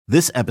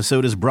This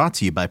episode is brought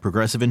to you by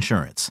Progressive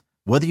Insurance.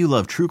 Whether you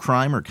love true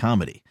crime or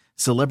comedy,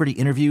 celebrity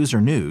interviews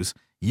or news,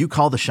 you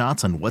call the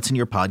shots on what's in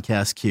your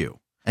podcast queue.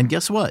 And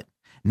guess what?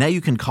 Now you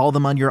can call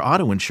them on your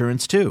auto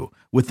insurance too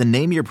with the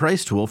Name Your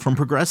Price tool from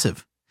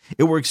Progressive.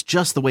 It works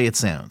just the way it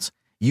sounds.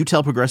 You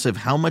tell Progressive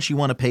how much you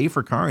want to pay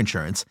for car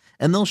insurance,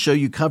 and they'll show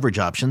you coverage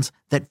options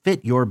that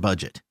fit your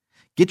budget.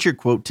 Get your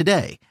quote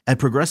today at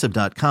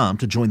Progressive.com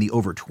to join the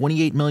over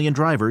 28 million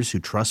drivers who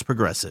trust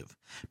Progressive.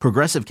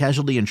 Progressive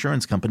Casualty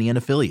Insurance Company and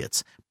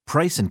Affiliates.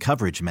 Price and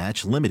coverage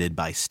match limited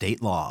by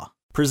state law.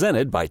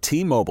 Presented by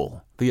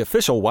T-Mobile, the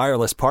official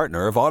wireless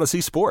partner of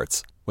Odyssey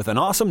Sports. With an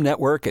awesome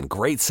network and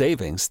great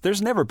savings,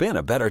 there's never been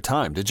a better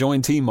time to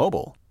join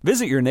T-Mobile.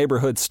 Visit your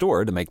neighborhood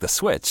store to make the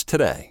switch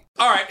today.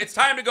 All right, it's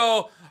time to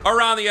go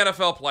around the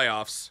NFL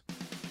playoffs.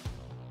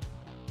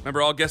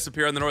 Remember, all guests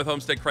appear on the North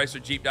Homestead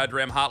Chrysler Jeep Dodge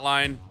Ram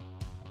hotline.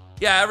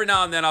 Yeah, every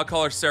now and then I'll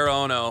call her Sarah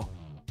Ono,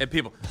 and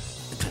people,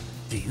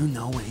 do you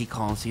know when he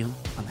calls you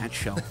on that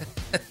show?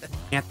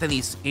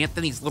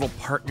 Anthony's little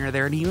partner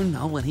there, do you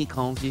know when he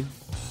calls you?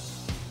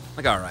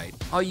 Like, all right,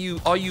 all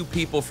you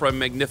people from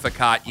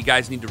Magnificat, you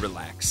guys need to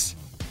relax.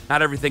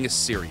 Not everything is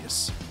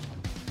serious.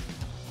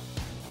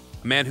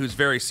 A man who's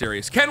very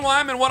serious. Ken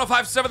Weinman,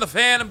 105.7 The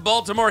Fan in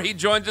Baltimore. He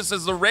joins us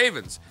as the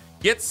Ravens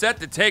get set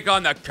to take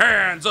on the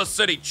Kansas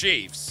City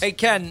Chiefs. Hey,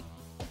 Ken,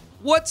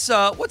 what's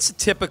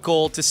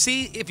typical to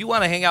see if you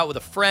want to hang out with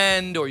a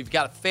friend or you've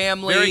got a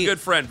family? Very good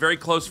friend, very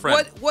close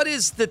friend. What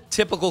is the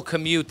typical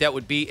commute that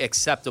would be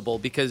acceptable?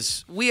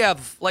 Because we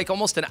have like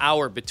almost an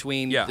hour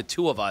between the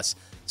two of us.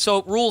 So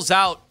it rules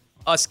out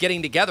us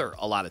getting together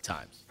a lot of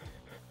times.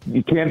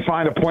 You can't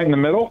find a point in the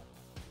middle?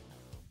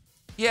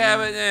 Yeah,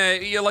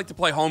 but you like to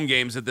play home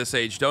games at this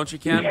age, don't you,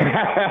 Ken?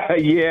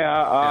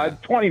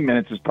 20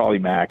 minutes is probably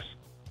max.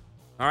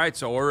 All right,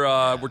 so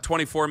we're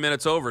 24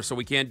 minutes over, so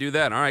we can't do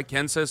that. All right,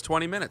 Ken says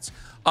 20 minutes.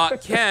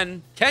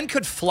 Ken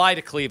could fly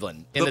to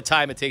Cleveland in the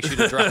time it takes you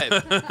to drive.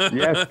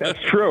 Yes, that's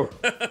true.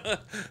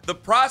 The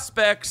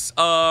prospects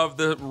of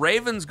the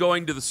Ravens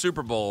going to the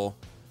Super Bowl,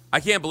 I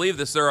can't believe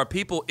this. There are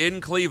people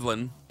in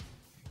Cleveland.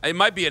 It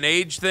might be an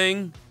age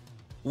thing.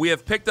 We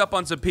have picked up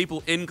on some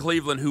people in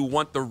Cleveland who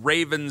want the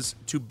Ravens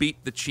to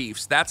beat the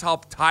Chiefs. That's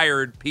how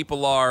tired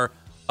people are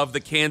of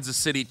the Kansas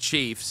City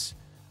Chiefs.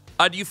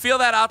 Do you feel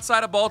that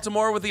outside of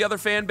Baltimore with the other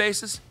fan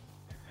bases?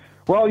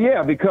 Well,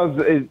 yeah, because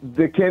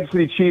the Kansas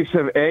City Chiefs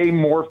have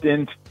morphed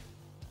into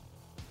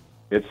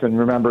and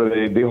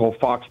remember the whole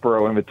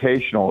Foxborough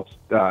Invitational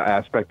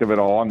aspect of it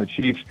all. And the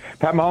Chiefs,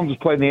 Pat Mahomes has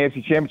played in the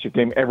AFC Championship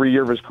game every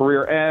year of his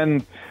career,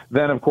 and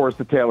then of course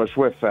the Taylor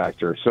Swift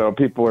factor. So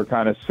people are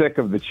kind of sick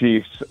of the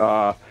Chiefs.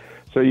 I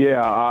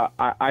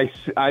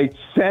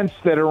sense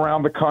that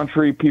around the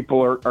country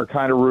people are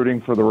kind of rooting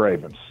for the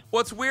Ravens. Well,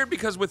 it's weird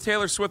because with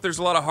Taylor Swift, there's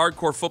a lot of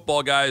hardcore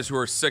football guys who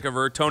are sick of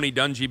her, Tony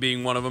Dungy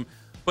being one of them.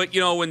 But,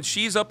 when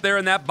she's up there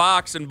in that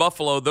box in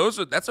Buffalo,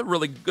 that's a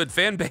really good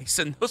fan base,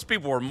 and those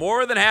people were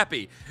more than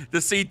happy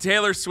to see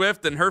Taylor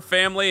Swift and her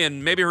family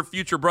and maybe her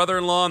future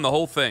brother-in-law and the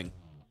whole thing.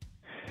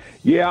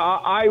 Yeah,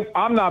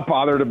 I'm not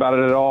bothered about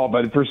it at all,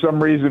 but for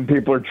some reason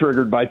people are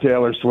triggered by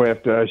Taylor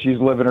Swift. She's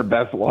living her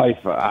best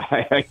life.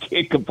 I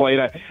can't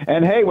complain.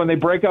 And, hey, when they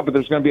break up,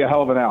 there's going to be a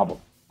hell of an album.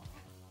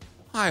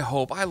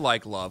 I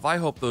like love. I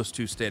hope those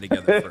two stay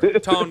together.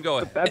 Tone, go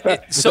ahead.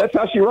 That's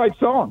how she writes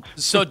songs.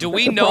 So do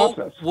we know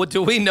what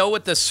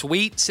the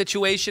Sweet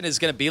situation is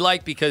going to be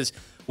like? Because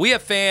we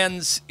have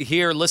fans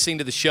here listening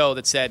to the show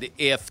that said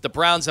if the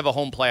Browns have a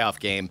home playoff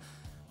game,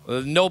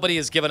 nobody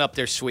has given up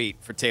their Sweet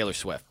for Taylor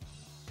Swift.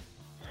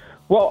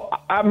 Well,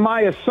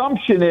 my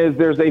assumption is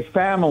there's a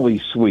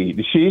family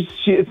suite.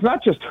 It's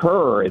not just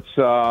her. It's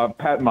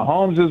Pat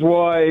Mahomes'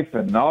 wife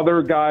and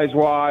other guys'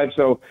 wives.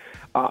 So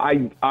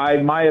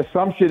my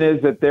assumption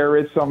is that there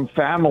is some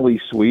family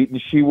suite, and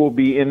she will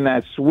be in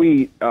that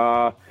suite.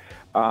 I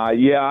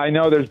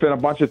know there's been a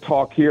bunch of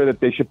talk here that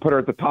they should put her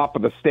at the top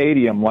of the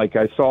stadium. Like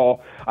I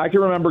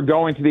can remember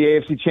going to the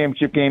AFC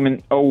Championship game in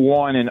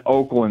 2001 in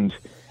Oakland,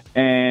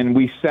 and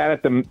we sat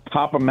at the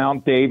top of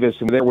Mount Davis,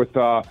 and there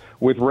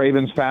with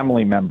Ravens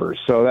family members.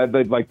 So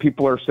that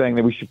people are saying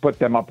that we should put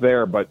them up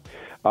there, but.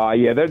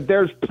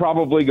 There's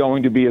probably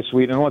going to be a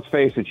suite, and let's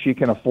face it, she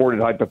can afford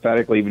it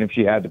hypothetically, even if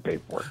she had to pay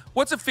for it.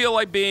 What's it feel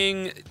like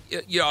being,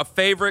 a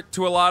favorite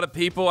to a lot of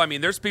people? I mean,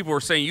 there's people who are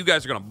saying you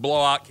guys are going to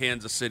blow out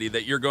Kansas City,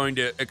 that you're going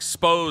to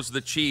expose the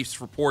Chiefs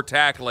for poor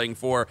tackling,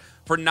 for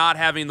not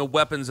having the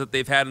weapons that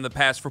they've had in the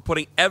past, for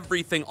putting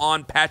everything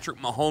on Patrick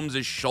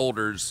Mahomes'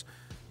 shoulders.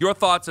 Your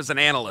thoughts as an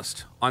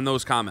analyst on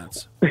those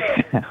comments?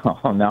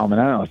 Oh, now I'm an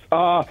analyst.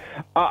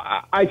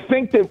 I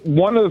think that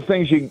one of the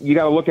things you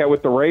got to look at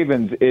with the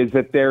Ravens is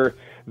that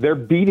they're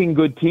beating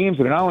good teams,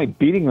 and they're not only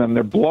beating them,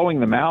 they're blowing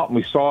them out. And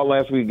we saw it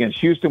last week against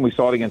Houston. We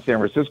saw it against San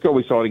Francisco.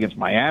 We saw it against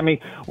Miami.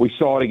 We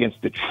saw it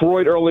against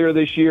Detroit earlier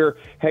this year.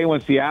 Hey,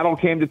 when Seattle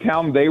came to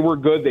town, they were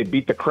good. They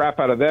beat the crap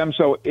out of them.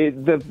 So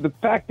the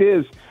fact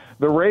is,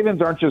 the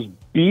Ravens aren't just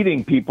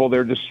beating people,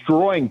 they're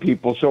destroying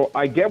people. So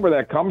I get where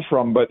that comes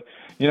from, but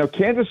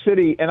Kansas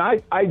City, and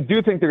I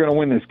do think they're going to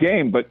win this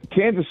game, but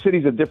Kansas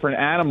City's a different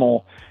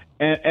animal,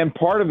 And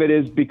part of it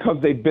is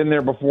because they've been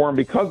there before and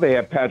because they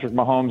have Patrick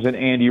Mahomes and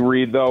Andy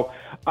Reid, though.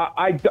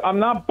 I'm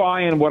not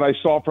buying what I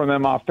saw from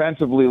them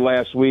offensively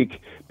last week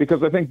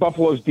because I think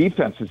Buffalo's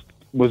defense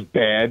was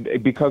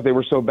bad because they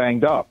were so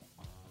banged up.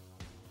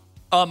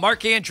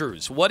 Mark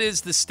Andrews, what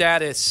is the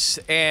status?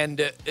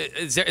 And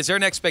is there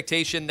an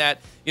expectation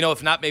that,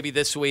 if not maybe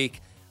this week,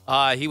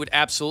 he would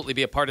absolutely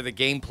be a part of the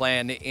game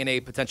plan in a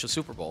potential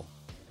Super Bowl?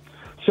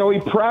 So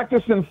he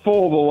practiced in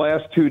full the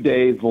last 2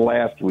 days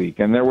last week,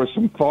 and there was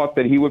some thought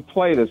that he would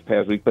play this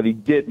past week, but he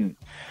didn't.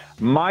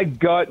 My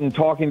gut in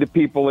talking to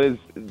people is,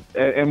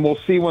 and we'll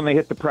see when they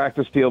hit the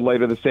practice field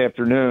later this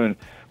afternoon,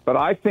 but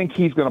I think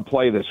he's going to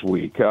play this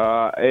week.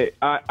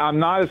 I'm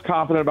not as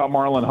confident about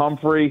Marlon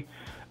Humphrey.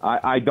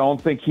 I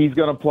don't think he's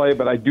going to play,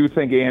 but I do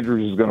think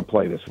Andrews is going to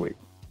play this week.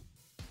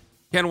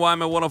 Ken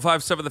Weinman,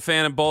 105.7 The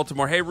Fan in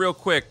Baltimore. Hey, real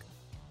quick,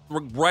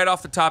 right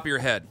off the top of your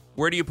head,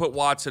 where do you put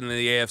Watson in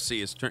the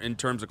AFC in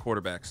terms of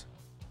quarterbacks?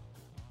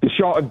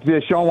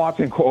 Deshaun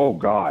Watson. Oh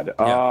God!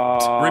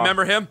 Yeah.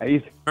 Remember him?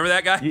 Remember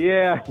that guy?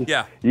 Yeah.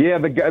 Yeah.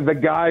 The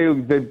guy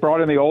who they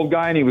brought in the old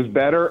guy and he was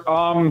better.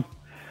 I don't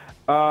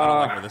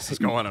like where this is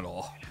going at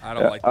all. I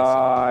don't like this.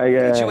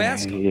 What did you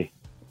ask him?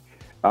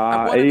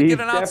 I wanted to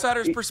get an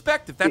outsider's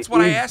perspective. That's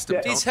what I asked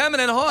him. He's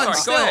hemming and hawing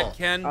still. Go ahead,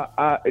 Ken.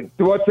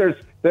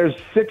 There's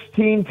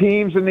 16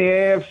 teams in the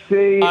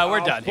AFC. We're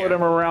done here. Put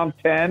them around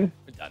 10.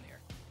 We're done here.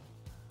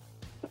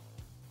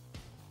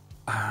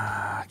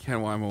 Ken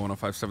Weinman,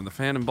 105.7 The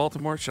Fan in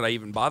Baltimore. Should I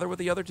even bother with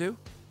the other two?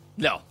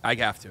 No. I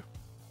have to.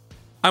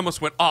 I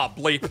almost went,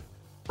 bleep.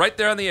 Right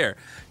there on the air.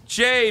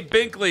 Jay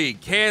Binkley,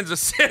 Kansas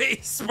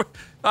City.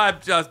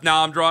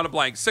 I'm drawing a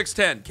blank.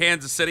 610,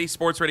 Kansas City.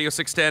 Sports Radio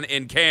 610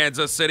 in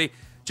Kansas City.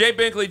 Jay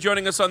Binkley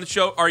joining us on the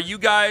show. Are you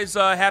guys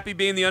happy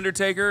being the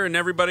Undertaker and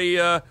everybody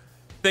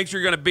thinks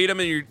you're going to beat him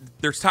and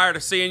they're tired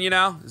of seeing you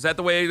now? Is that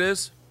the way it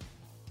is?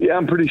 Yeah,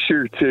 I'm pretty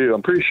sure, too.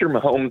 I'm pretty sure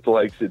Mahomes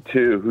likes it,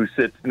 too, who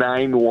sits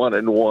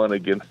 9-1-1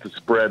 against the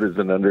spread as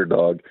an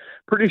underdog.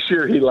 Pretty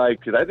sure he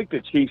likes it. I think the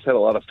Chiefs had a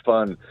lot of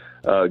fun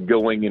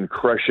going and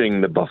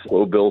crushing the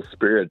Buffalo Bills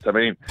Spirits. I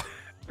mean,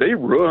 they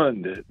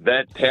ruined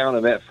that town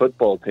and that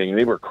football team.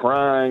 They were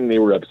crying. They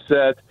were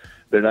upset.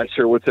 They're not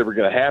sure what's ever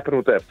going to happen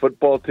with that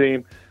football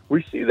team.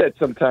 We see that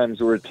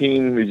sometimes where a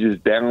team is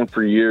just down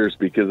for years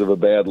because of a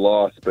bad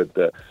loss.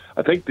 But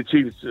I think the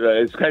Chiefs,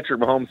 as Patrick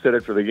Mahomes said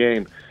after the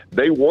game,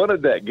 they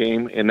wanted that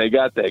game, and they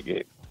got that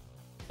game.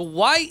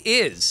 Why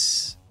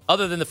is,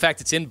 other than the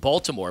fact it's in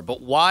Baltimore, but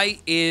why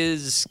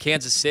is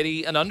Kansas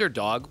City an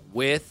underdog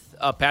with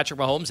Patrick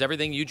Mahomes,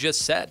 everything you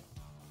just said?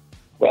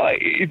 Well,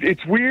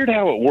 it's weird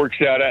how it works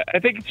out. I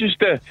think it's just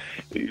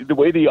the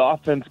way the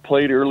offense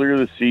played earlier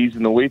this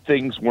season, the way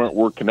things weren't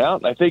working out.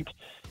 And I think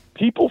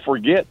people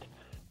forget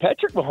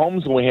Patrick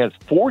Mahomes only has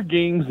 4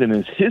 games in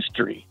his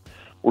history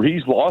where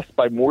he's lost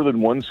by more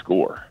than one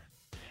score.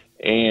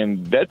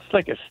 And that's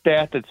like a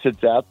stat that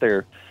sits out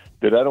there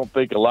that I don't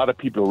think a lot of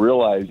people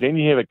realize. And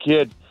you have a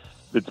kid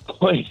that's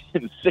played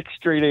in 6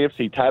 straight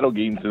AFC title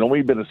games and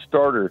only been a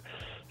starter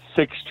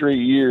 6 straight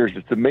years.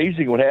 It's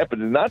amazing what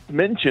happened. And not to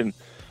mention,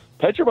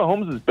 Patrick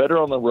Mahomes is better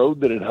on the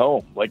road than at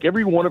home. Like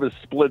every one of his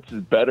splits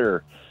is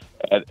better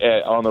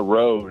on the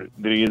road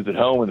than he is at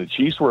home. And the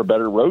Chiefs were a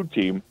better road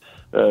team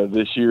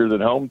this year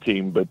than home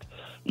team. But,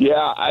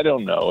 yeah, I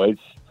don't know.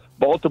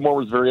 Baltimore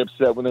was very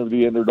upset when they were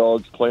the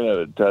underdogs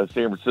playing at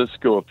San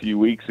Francisco a few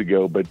weeks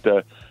ago. But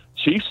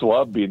Chiefs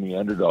love being the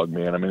underdog,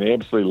 man. I mean, they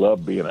absolutely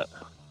love being it.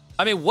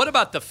 I mean, what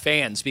about the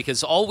fans?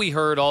 Because all we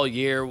heard all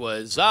year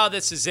was,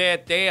 this is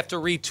it. They have to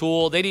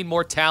retool. They need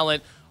more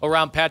talent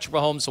around Patrick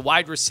Mahomes, the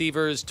wide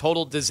receivers,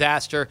 total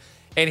disaster.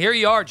 And here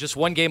you are, just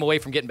one game away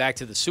from getting back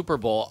to the Super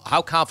Bowl.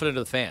 How confident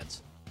are the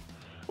fans?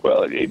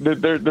 Well,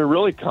 they're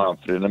really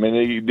confident. I mean,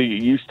 they're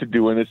used to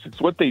doing this. It's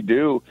what they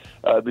do.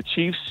 The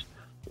Chiefs,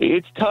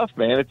 it's tough,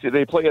 man.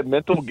 They play a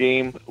mental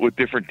game with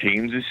different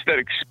teams. It's that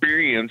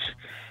experience,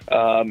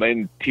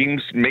 and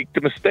teams make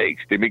the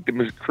mistakes. They make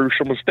the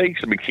crucial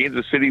mistakes. I mean,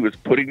 Kansas City was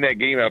putting that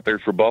game out there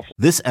for Buffalo.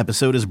 This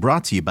episode is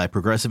brought to you by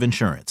Progressive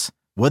Insurance.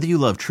 Whether you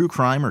love true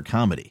crime or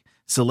comedy,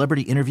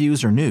 celebrity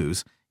interviews or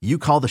news, you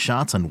call the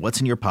shots on what's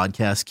in your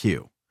podcast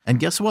queue. And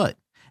guess what?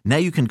 Now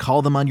you can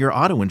call them on your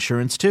auto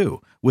insurance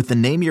too with the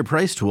Name Your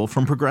Price tool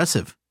from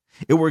Progressive.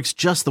 It works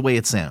just the way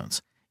it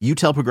sounds. You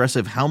tell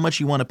Progressive how much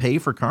you want to pay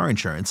for car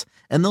insurance,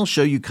 and they'll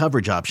show you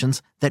coverage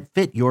options that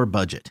fit your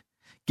budget.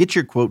 Get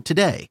your quote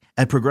today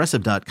at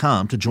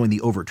Progressive.com to join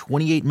the over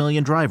 28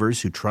 million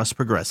drivers who trust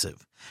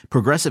Progressive.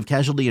 Progressive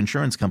Casualty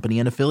Insurance Company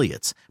and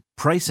Affiliates.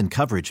 Price and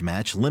coverage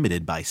match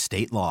limited by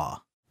state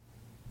law.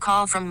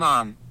 Call from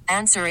mom.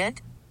 Answer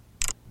it.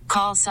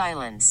 Call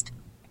silenced.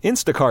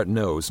 Instacart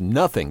knows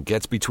nothing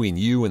gets between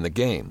you and the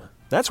game.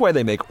 That's why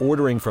they make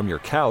ordering from your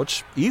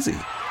couch easy.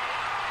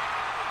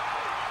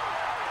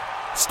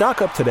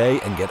 Stock up today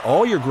and get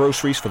all your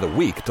groceries for the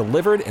week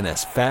delivered in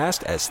as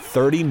fast as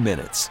 30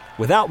 minutes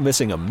without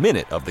missing a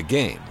minute of the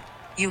game.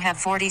 You have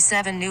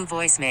 47 new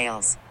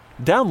voicemails.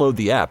 Download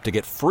the app to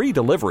get free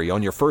delivery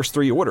on your first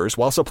 3 orders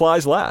while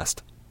supplies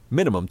last.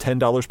 Minimum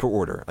 $10 per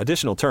order.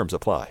 Additional terms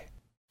apply.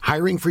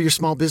 Hiring for your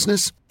small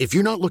business? If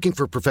you're not looking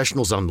for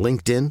professionals on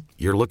LinkedIn,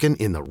 you're looking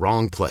in the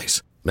wrong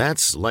place.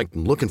 That's like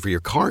looking for your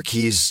car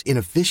keys in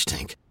a fish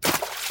tank.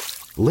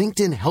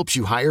 LinkedIn helps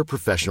you hire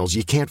professionals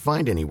you can't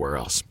find anywhere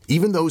else,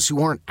 even those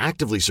who aren't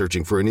actively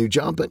searching for a new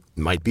job but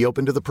might be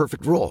open to the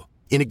perfect role.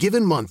 In a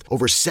given month,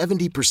 over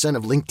 70%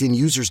 of LinkedIn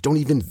users don't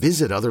even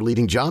visit other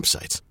leading job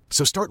sites.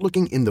 So start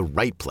looking in the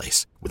right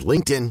place. With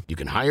LinkedIn, you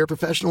can hire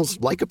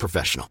professionals like a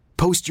professional.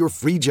 Post your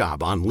free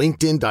job on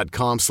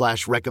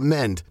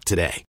linkedin.com/recommend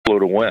today.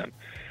 To win.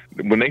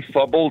 When they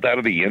fumbled out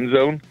of the end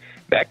zone,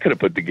 that could have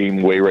put the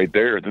game away right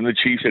there. Then the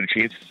Chiefs had a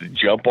chance to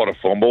jump on a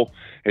fumble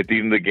at the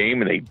end of the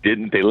game, and they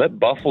didn't. They let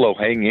Buffalo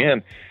hang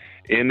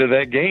into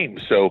that game.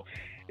 So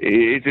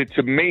it's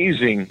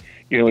amazing,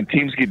 when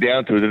teams get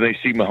down to it, and they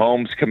see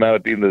Mahomes come out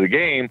at the end of the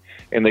game,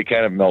 and they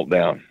kind of melt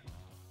down.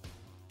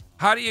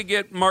 How do you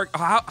get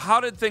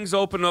How did things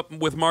open up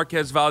with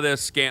Marquez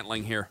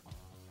Valdez-Scantling here?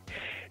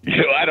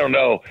 I don't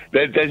know.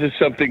 That's just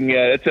something.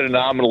 That's an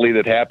anomaly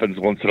that happens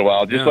once in a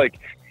while. Just like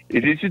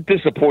it's a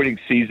disappointing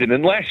season,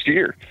 and last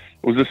year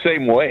was the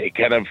same way.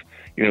 Kind of,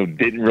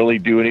 didn't really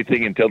do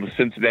anything until the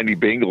Cincinnati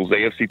Bengals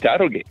AFC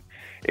title game,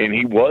 and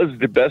he was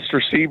the best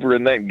receiver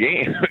in that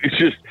game.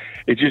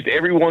 It's just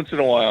every once in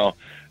a while,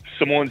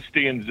 someone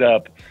stands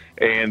up,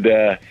 and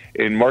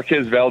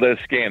Marquez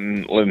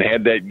Valdez-Scantling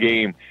had that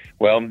game.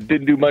 Well,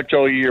 didn't do much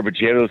all year, but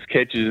you had those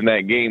catches in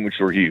that game, which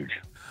were huge.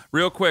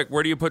 Real quick,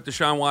 where do you put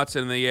Deshaun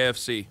Watson in the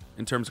AFC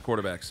in terms of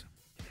quarterbacks?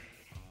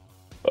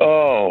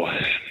 Oh,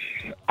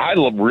 I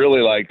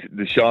really liked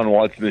Deshaun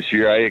Watson this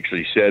year. I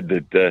actually said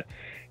that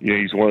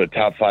he's one of the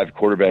top 5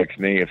 quarterbacks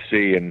in the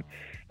AFC, and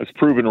it's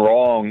proven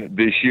wrong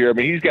this year. I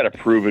mean, he's got to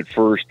prove it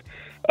first.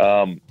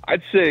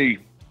 I'd say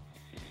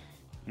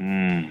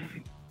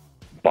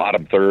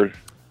bottom third.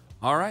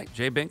 All right,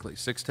 Jay Binkley,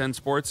 610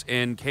 Sports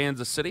in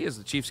Kansas City as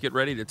the Chiefs get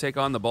ready to take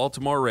on the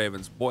Baltimore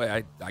Ravens.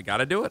 Boy, I got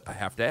to do it. I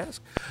have to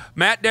ask.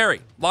 Matt Dery,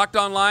 Locked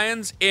On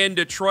Lions in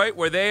Detroit,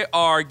 where they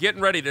are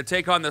getting ready to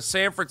take on the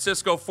San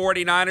Francisco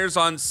 49ers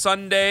on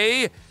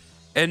Sunday.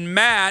 And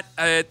Matt,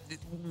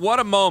 what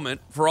a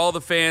moment for all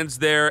the fans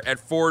there at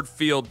Ford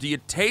Field. Do you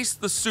taste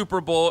the Super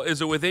Bowl?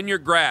 Is it within your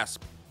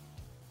grasp?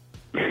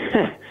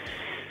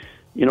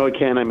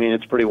 Ken,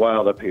 it's pretty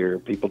wild up here.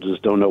 People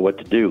just don't know what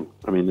to do.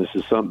 This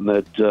is something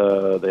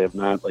that they have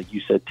not, like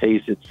you said,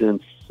 tasted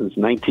since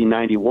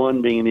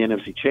 1991, being in the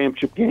NFC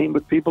Championship game,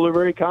 but people are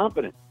very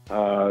confident.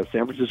 San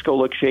Francisco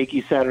looked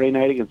shaky Saturday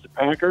night against the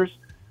Packers.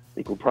 I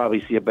think we'll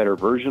probably see a better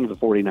version of the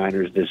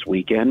 49ers this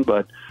weekend,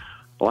 but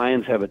the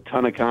Lions have a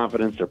ton of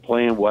confidence. They're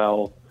playing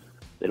well.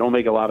 They don't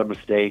make a lot of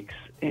mistakes,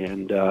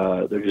 and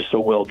they're just so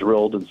well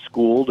drilled and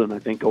schooled, and I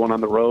think going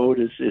on the road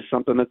is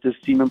something that this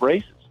team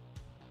embraces.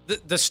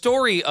 The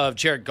story of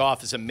Jared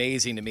Goff is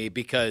amazing to me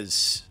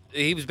because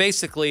he was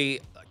basically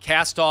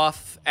cast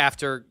off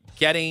after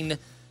getting,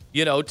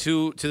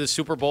 to the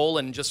Super Bowl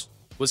and just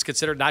was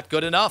considered not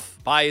good enough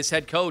by his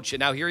head coach. And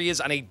now here he is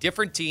on a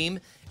different team,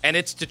 and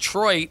it's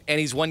Detroit, and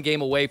he's one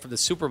game away from the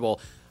Super Bowl.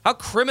 How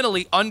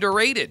criminally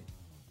underrated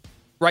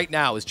right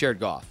now is Jared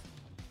Goff?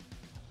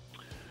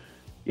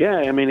 Yeah,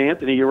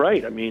 Anthony, you're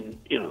right.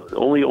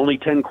 Only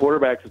 10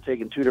 quarterbacks have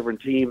taken 2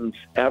 different teams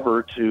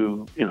ever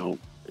to,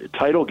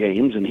 title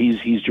games, and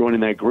he's joining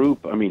that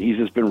group. He's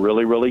just been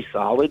really, really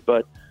solid,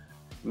 but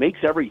makes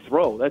every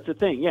throw. That's the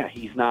thing. Yeah,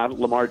 he's not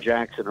Lamar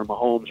Jackson or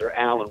Mahomes or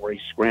Allen where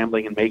he's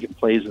scrambling and making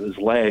plays with his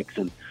legs.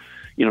 And,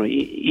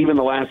 even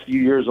the last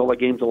few years, all the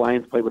games the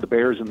Lions played with the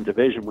Bears in the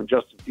division, when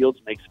Justin Fields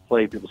makes a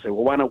play, people say,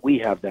 well, why don't we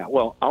have that?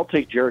 Well, I'll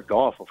take Jared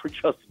Goff over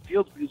Justin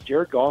Fields because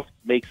Jared Goff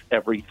makes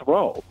every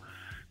throw.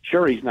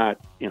 Sure, he's not,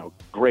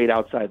 great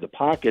outside the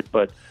pocket,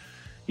 but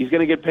he's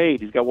going to get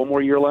paid. He's got one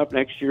more year left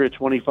next year at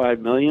 $25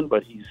 million,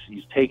 but he's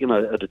taken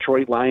a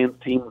Detroit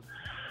Lions team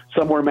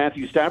somewhere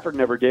Matthew Stafford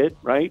never did,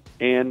 right?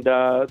 And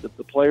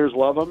the players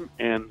love him,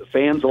 and the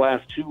fans the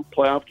last 2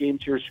 playoff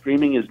games here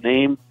screaming his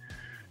name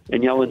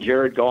and yelling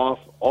Jared Goff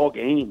all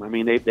game.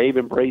 They've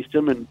embraced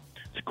him, and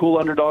it's a cool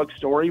underdog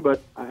story,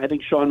 but I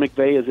think Sean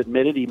McVay has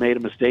admitted he made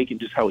a mistake in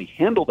just how he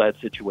handled that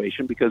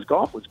situation because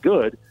Goff was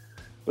good,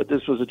 but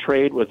this was a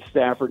trade with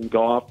Stafford and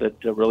Goff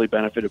that really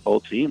benefited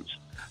both teams.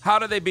 How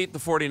do they beat the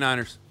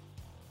 49ers?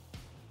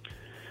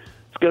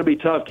 It's going to be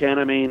tough, Ken.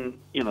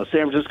 San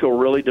Francisco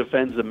really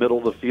defends the middle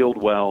of the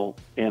field well,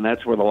 and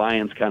that's where the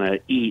Lions kind of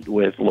eat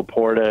with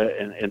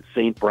Laporta and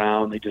St.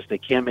 Brown. They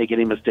can't make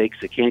any mistakes.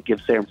 They can't give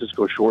San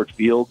Francisco short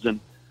fields, and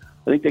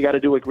I think they got to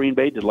do what Green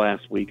Bay did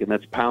last week, and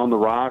that's pound the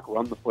rock,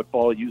 run the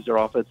football, use their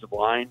offensive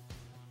line,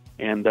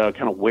 and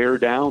kind of wear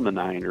down the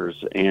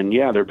Niners. And,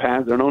 yeah, they're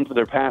known for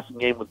their passing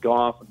game with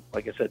Goff, and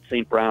like I said,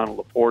 St. Brown,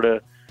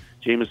 Laporta,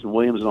 Jameson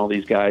Williams and all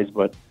these guys,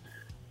 but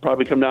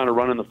probably come down to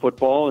running the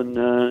football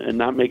and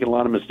not making a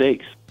lot of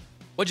mistakes.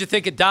 What'd you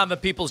think of Donovan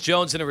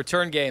Peoples-Jones in a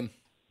return game?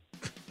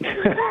 Hey,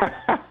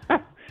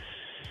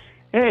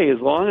 as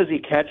long as he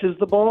catches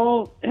the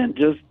ball and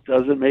just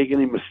doesn't make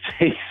any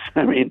mistakes.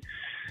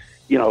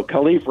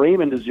 Khalif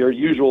Raymond is your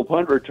usual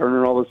punt returner,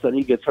 and all of a sudden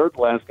he gets hurt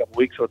the last couple of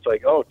weeks, so it's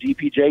like, oh,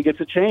 DPJ gets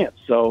a chance.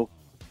 So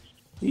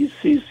he's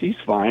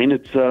fine.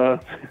 It's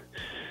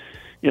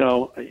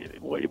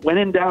when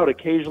in doubt,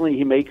 occasionally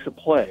he makes a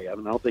play. I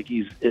don't think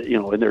he's,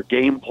 in their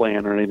game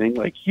plan or anything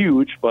like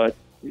huge, but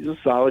he's a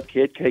solid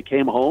kid.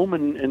 Came home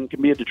and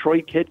can be a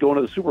Detroit kid going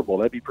to the Super Bowl.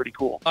 That'd be pretty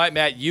cool. All right,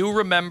 Matt, you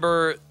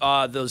remember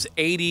those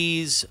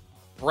 80s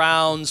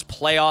Browns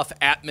playoff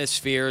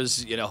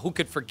atmospheres. Who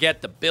could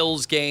forget the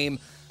Bills game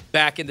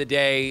back in the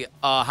day?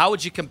 How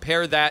would you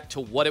compare that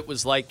to what it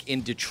was like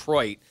in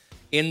Detroit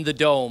in the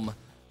Dome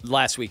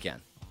last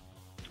weekend?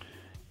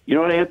 You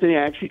know what, Anthony?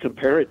 I actually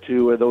compare it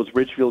to those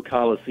Richfield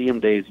Coliseum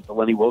days with the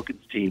Lenny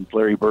Wilkens team,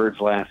 Larry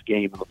Bird's last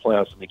game in the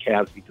playoffs, and the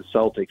Cavs beat the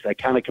Celtics. I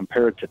kind of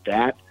compare it to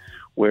that,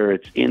 where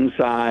it's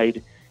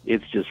inside,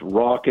 it's just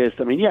raucous.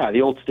 I mean, yeah,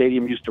 the old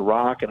stadium used to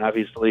rock, and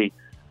obviously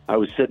I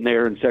was sitting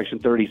there in Section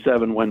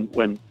 37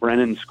 when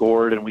Brennan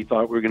scored, and we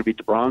thought we were going to beat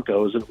the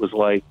Broncos, and it was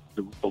like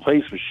the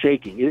place was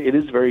shaking. It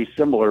is very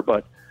similar,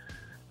 but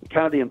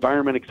kind of the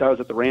environment, because I was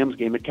at the Rams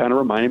game, it kind of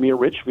reminded me of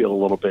Richfield a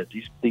little bit.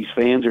 These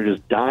fans are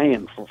just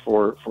dying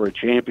for a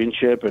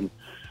championship, and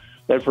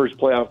that first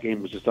playoff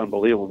game was just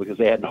unbelievable because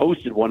they hadn't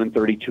hosted one in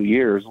 32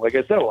 years. Like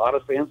I said, a lot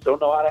of fans don't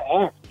know how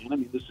to act. I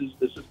mean, this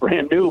is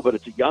brand new, but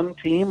it's a young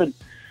team, and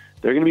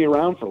they're going to be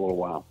around for a little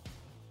while.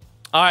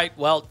 All right,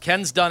 well,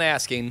 Ken's done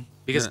asking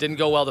because it didn't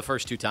go well the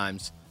first two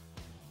times.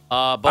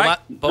 Come on.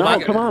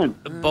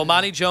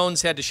 Bomani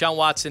Jones had Deshaun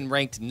Watson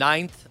ranked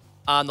 9th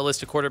on the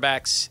list of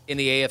quarterbacks in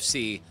the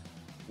AFC.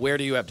 Where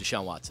do you have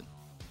Deshaun Watson?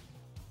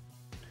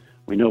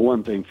 We know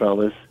one thing,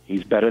 fellas.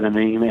 He's better than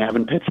anything they have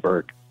in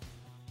Pittsburgh.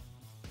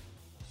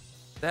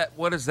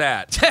 What is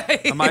that?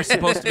 Am I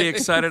supposed to be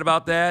excited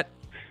about that?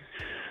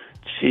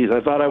 Jeez,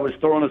 I thought I was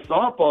throwing a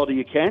softball to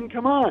you, Ken.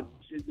 Come on.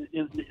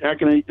 You're not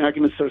going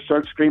to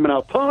start screaming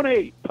out,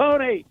 Pony,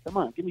 Pony. Come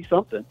on, give me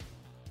something.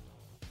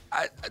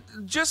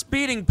 Just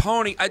beating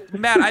Pony.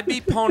 Matt, I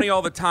beat Pony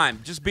all the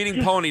time. Just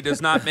beating Pony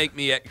does not make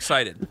me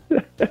excited.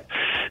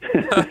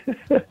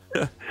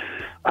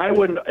 I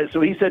wouldn't.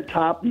 So he said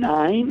top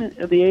 9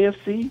 of the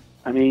AFC?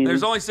 I mean,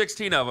 there's only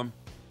 16 of them.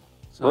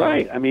 So.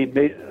 Right. I mean,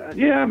 maybe.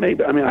 I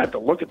mean, I have to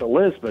look at the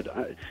list, but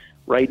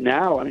right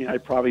now, I mean,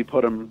 I'd probably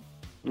put him.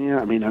 Yeah,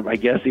 I mean, I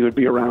guess he would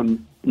be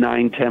around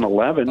 9, 10,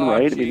 11,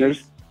 right? Geez. I mean,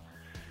 there's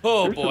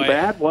some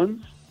bad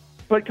ones.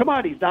 But come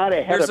on, he's not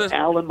ahead of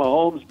Allen,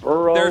 Mahomes,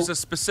 Burrow. There's a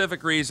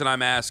specific reason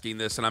I'm asking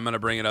this, and I'm going to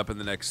bring it up in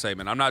the next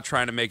segment. I'm not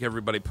trying to make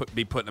everybody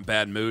be put in a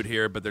bad mood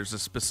here, but there's a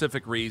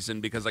specific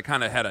reason because I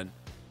kind of had a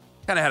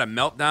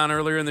meltdown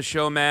earlier in the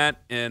show,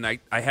 Matt, and I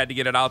had to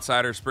get it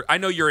outsiders. I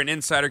know you're an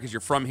insider because you're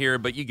from here,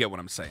 but you get what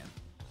I'm saying.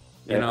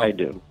 Yeah, I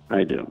do.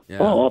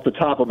 Yeah. Well, off the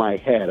top of my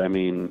head, I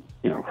mean,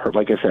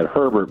 like I said,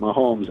 Herbert,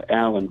 Mahomes,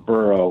 Allen,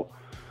 Burrow,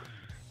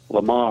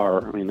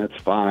 Lamar. I mean,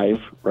 that's 5,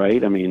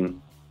 right? I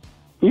mean,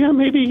 yeah,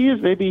 maybe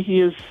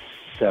he is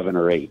 7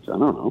 or 8. I don't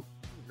know.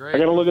 Great. I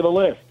got to look at the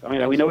list. I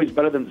mean, we know he's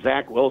better than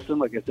Zach Wilson.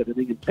 Like I said, I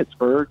think in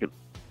Pittsburgh, and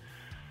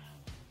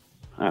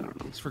I don't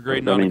know. It's for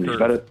great on the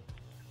curve.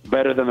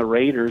 Better than the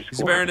Raiders. Is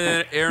he better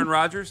than Aaron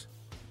Rodgers?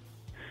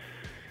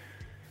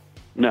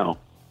 No.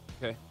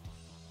 Okay.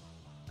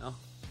 No. All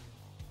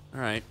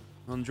right.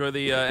 Well, enjoy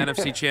the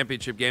NFC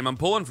Championship game. I'm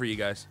pulling for you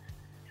guys.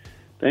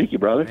 Thank you,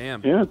 brother. I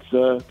am. Yeah,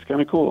 it's kind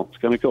of cool.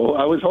 It's kind of cool.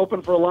 I was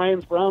hoping for a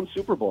Lions-Browns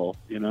Super Bowl,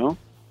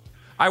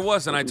 I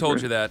wasn't. I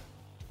told you that.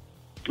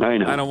 I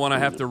know. I don't want to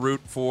have to root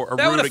for or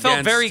that root would have against.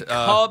 felt very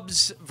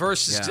Cubs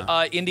versus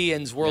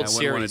Indians World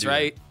Series,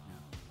 right?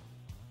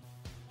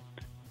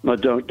 No,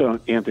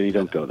 don't, Anthony,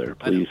 don't go there,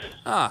 please.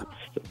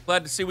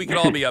 Glad to see we could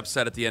all be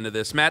upset at the end of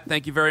this. Matt,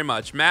 thank you very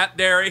much. Matt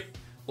Dery,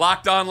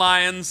 Locked On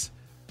Lions,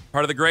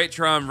 part of the great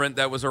triumvirate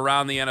that was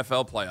around the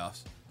NFL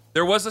playoffs.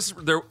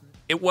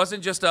 It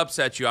wasn't just to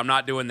upset you. I'm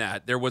not doing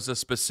that. There was a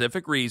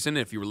specific reason,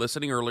 if you were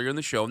listening earlier in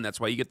the show, and that's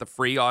why you get the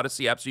free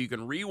Odyssey app so you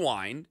can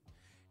rewind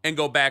and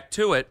go back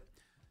to it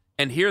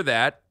and hear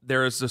that.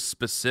 There is a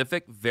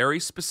specific,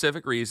 very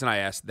specific reason I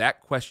asked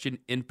that question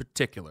in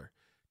particular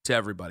to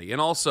everybody.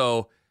 And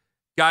also,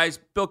 guys,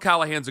 Bill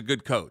Callahan's a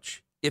good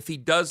coach. If he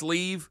does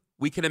leave,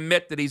 we can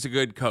admit that he's a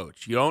good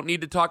coach. You don't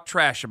need to talk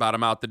trash about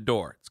him out the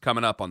door. It's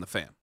coming up on The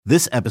Fan.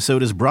 This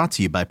episode is brought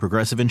to you by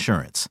Progressive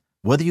Insurance.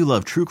 Whether you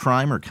love true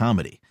crime or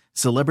comedy,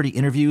 celebrity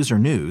interviews or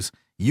news,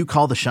 you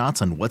call the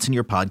shots on what's in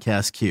your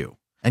podcast queue.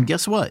 And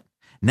guess what?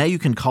 Now you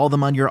can call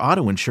them on your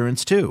auto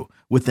insurance too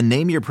with the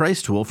Name Your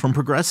Price tool from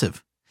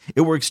Progressive.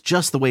 It works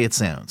just the way it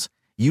sounds.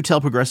 You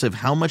tell Progressive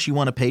how much you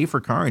want to pay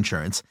for car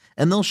insurance,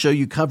 and they'll show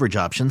you coverage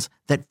options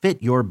that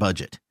fit your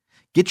budget.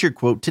 Get your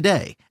quote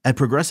today at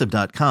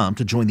Progressive.com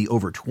to join the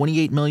over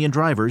 28 million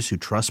drivers who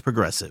trust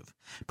Progressive.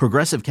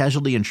 Progressive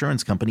Casualty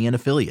Insurance Company and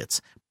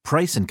Affiliates.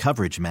 Price and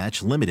coverage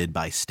match limited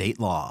by state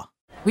law.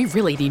 We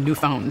really need new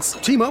phones.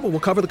 T-Mobile will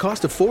cover the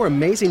cost of 4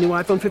 amazing new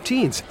iPhone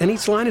 15s, and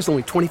each line is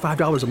only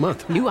 $25 a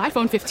month. New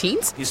iPhone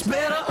 15s? It's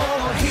better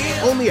over here.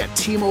 Only at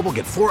T-Mobile,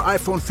 get 4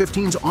 iPhone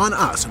 15s on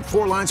us and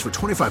 4 lines for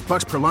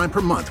 $25 per line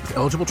per month with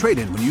eligible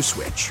trade-in when you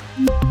switch.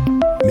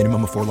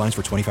 Minimum of 4 lines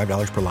for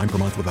 $25 per line per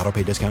month with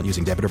autopay discount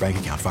using debit or bank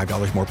account.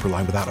 $5 more per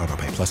line without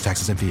autopay, plus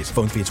taxes and fees.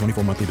 Phone fee at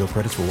 24 monthly bill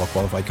credits for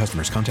well-qualified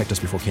customers. Contact us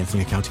before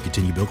canceling account to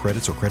continue bill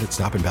credits or credit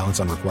stop and balance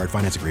on required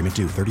finance agreement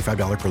due.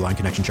 $35 per line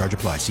connection charge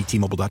applies. See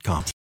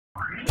T-Mobile.com.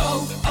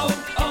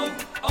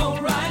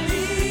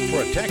 O'Reilly.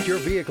 Protect your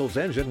vehicle's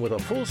engine with a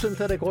full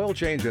synthetic oil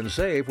change and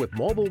save with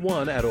Mobile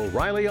One at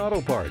O'Reilly Auto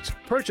Parts.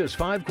 Purchase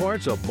 5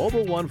 quarts of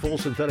Mobile One full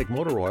synthetic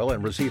motor oil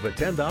and receive a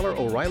 $10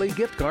 O'Reilly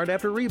gift card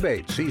after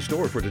rebate. See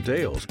store for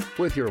details.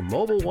 With your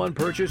Mobile One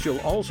purchase,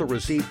 you'll also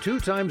receive 2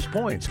 times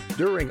points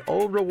during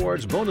O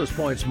Rewards Bonus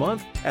Points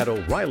Month at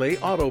O'Reilly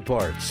Auto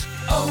Parts.